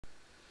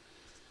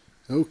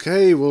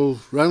Okay, well,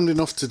 rounding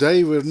off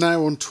today, we're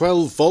now on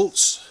 12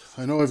 volts.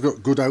 I know I've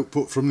got good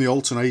output from the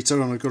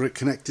alternator and I've got it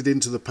connected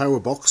into the power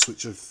box,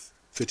 which I've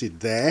fitted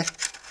there.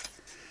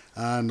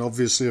 And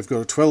obviously I've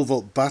got a 12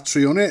 volt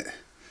battery on it,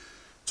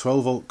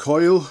 12 volt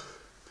coil,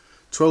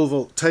 12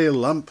 volt tail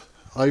lamp.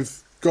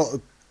 I've got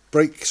a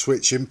brake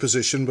switch in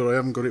position, but I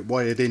haven't got it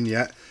wired in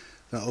yet.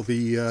 That'll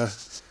be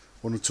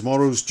one of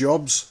tomorrow's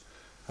jobs.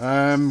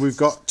 We've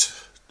got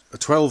a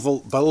 12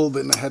 volt bulb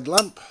in the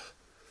headlamp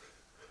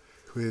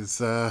with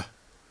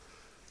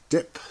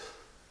dip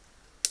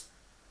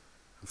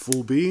and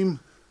full beam.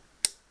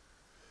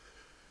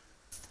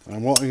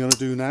 And what I'm going to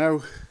do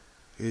now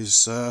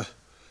is I'm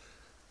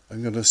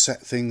going to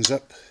set things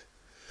up.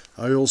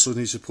 I also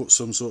need to put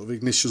some sort of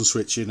ignition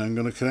switch in. I'm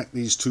going to connect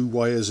these two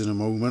wires in a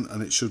moment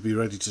and it should be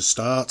ready to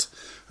start,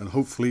 and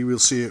hopefully we'll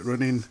see it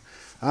running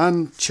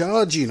and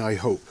charging, I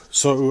hope.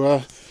 So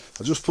I'll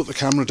just put the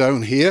camera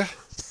down here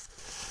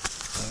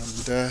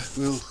and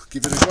we'll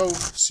give it a go,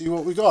 see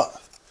what we got.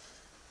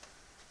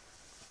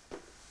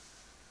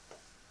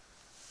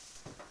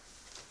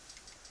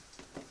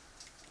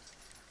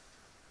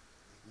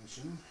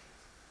 Ignition.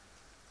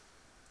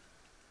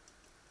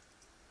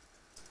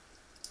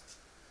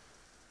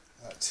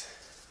 That.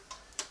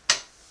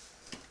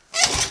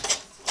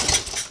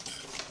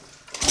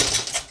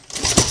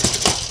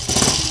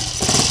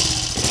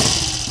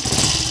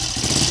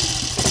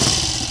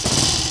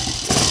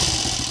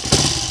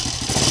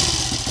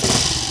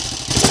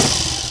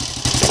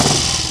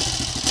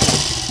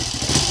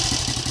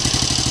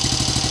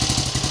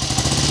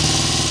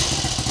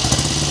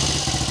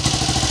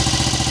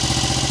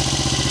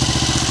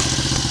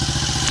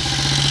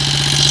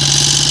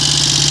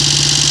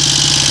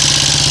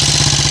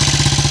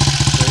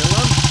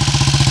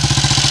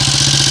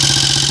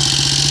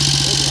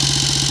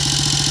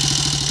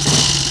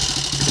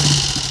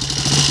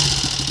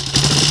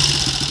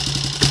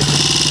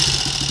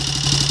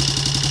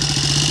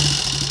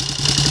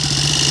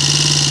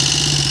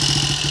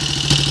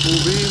 Full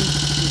beam,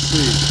 let's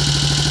see.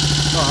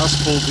 Oh, that's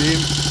full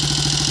beam.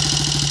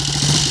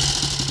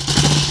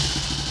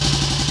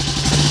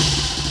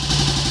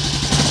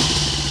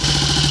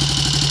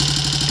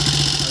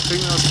 I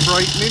think that's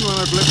frightening when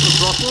I blip the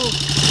throttle.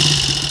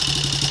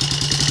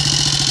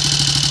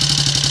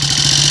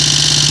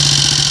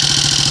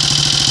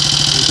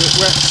 A bit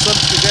wet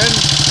sumped again.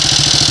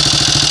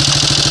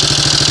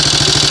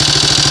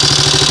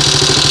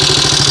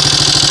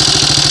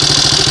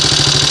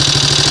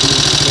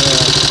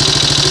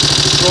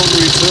 Strong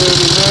return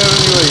in there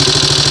anyway.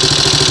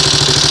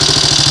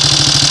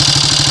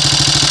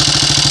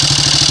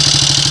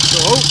 So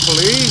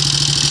hopefully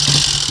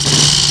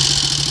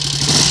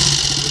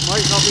it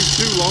might not be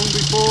too long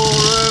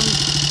before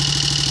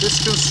this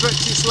can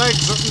stretch its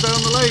legs up and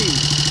down the lane.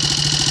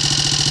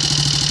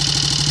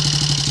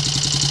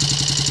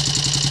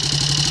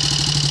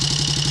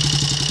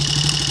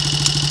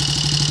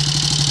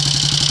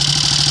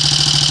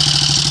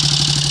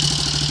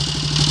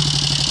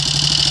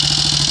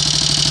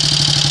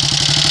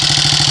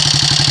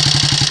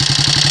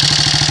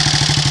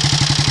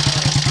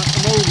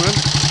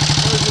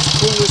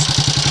 Pull this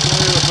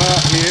wire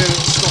apart here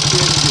and stop the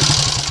engine.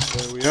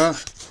 There we are.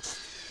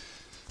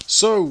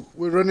 So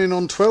we're running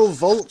on 12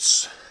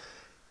 volts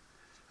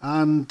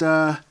and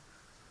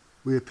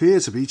we appear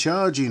to be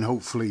charging,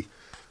 hopefully.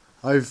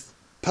 I've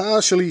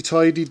partially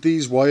tidied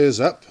these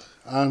wires up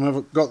and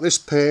I've got this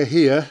pair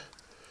here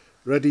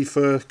ready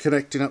for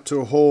connecting up to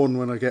a horn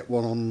when I get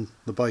one on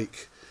the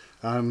bike.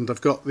 And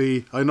I've got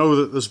I know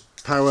that there's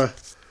power,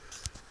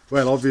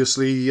 well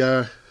obviously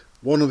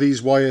one of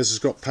these wires has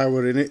got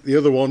power in it. The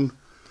other one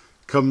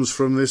comes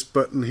from this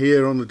button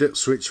here on the dip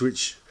switch,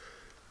 which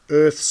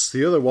earths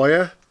the other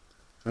wire,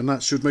 and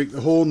that should make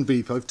the horn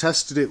beep. I've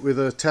tested it with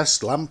a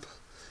test lamp,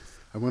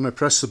 and when I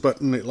press the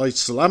button it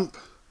lights the lamp.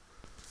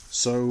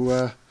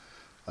 So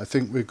I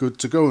think we're good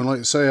to go. And like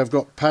I say, I've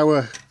got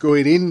power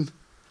going in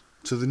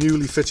to the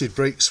newly fitted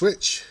brake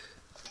switch.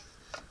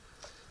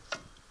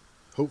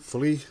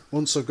 Hopefully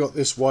once I've got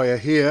this wire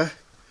here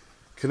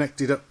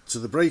connected up to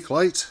the brake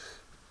light,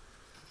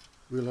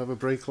 we'll have a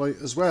brake light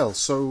as well.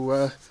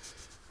 So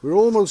we're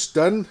almost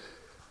done,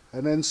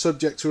 and then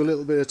subject to a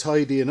little bit of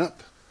tidying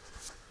up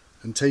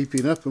and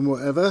taping up and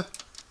whatever,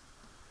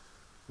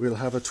 we'll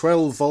have a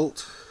 12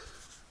 volt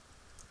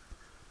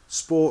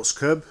Sports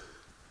Cub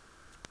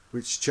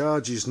which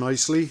charges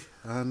nicely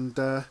and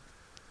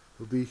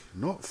will be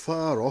not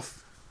far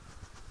off,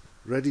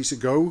 ready to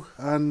go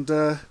and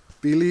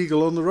be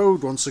legal on the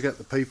road once I get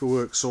the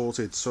paperwork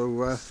sorted.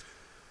 So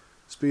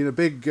it's been a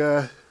big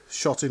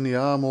shot in the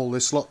arm, all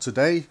this lot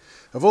today.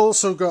 I've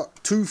also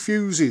got two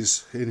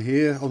fuses in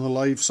here on the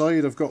live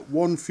side. I've got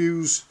one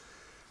fuse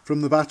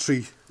from the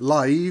battery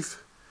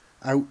live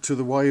out to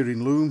the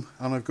wiring loom,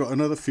 and I've got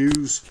another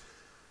fuse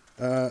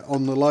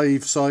on the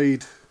live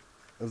side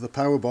of the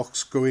power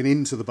box going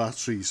into the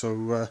battery.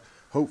 So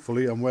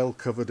hopefully I'm well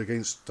covered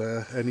against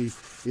any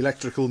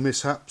electrical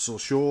mishaps or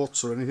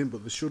shorts or anything,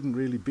 but there shouldn't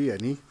really be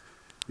any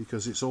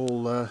because it's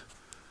all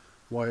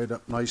wired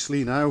up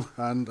nicely now,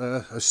 and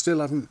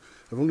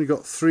I've only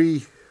got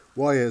 3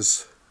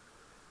 wires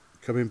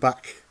coming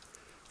back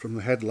from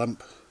the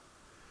headlamp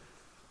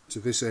to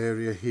this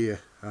area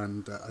here,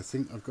 and I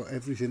think I've got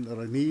everything that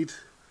I need.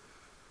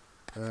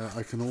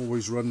 I can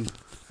always run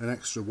an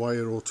extra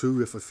wire or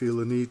 2 if I feel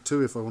the need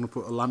to, if I want to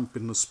put a lamp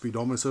in the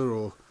speedometer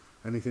or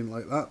anything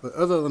like that, but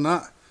other than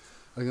that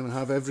I'm going to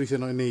have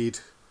everything I need.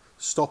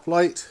 Stop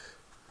light,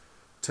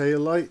 tail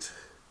light,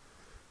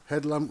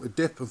 headlamp with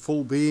dip and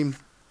full beam,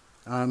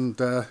 and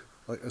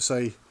like I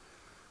say,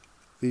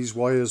 these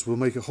wires will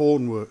make a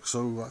horn work,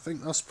 so I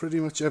think that's pretty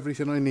much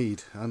everything I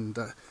need, and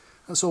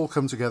that's all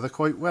come together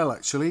quite well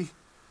actually.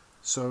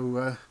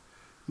 So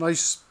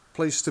nice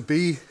place to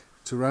be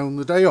to round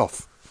the day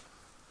off.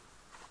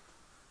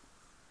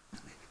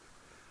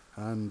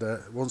 And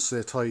once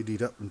they're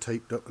tidied up and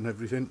taped up and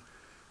everything,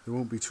 there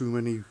won't be too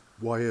many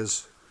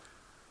wires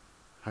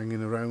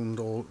hanging around,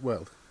 or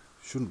well,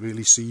 shouldn't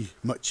really see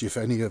much if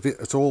any of it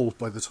at all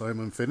by the time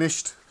I'm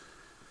finished,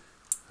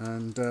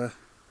 and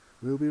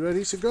we'll be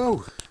ready to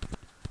go.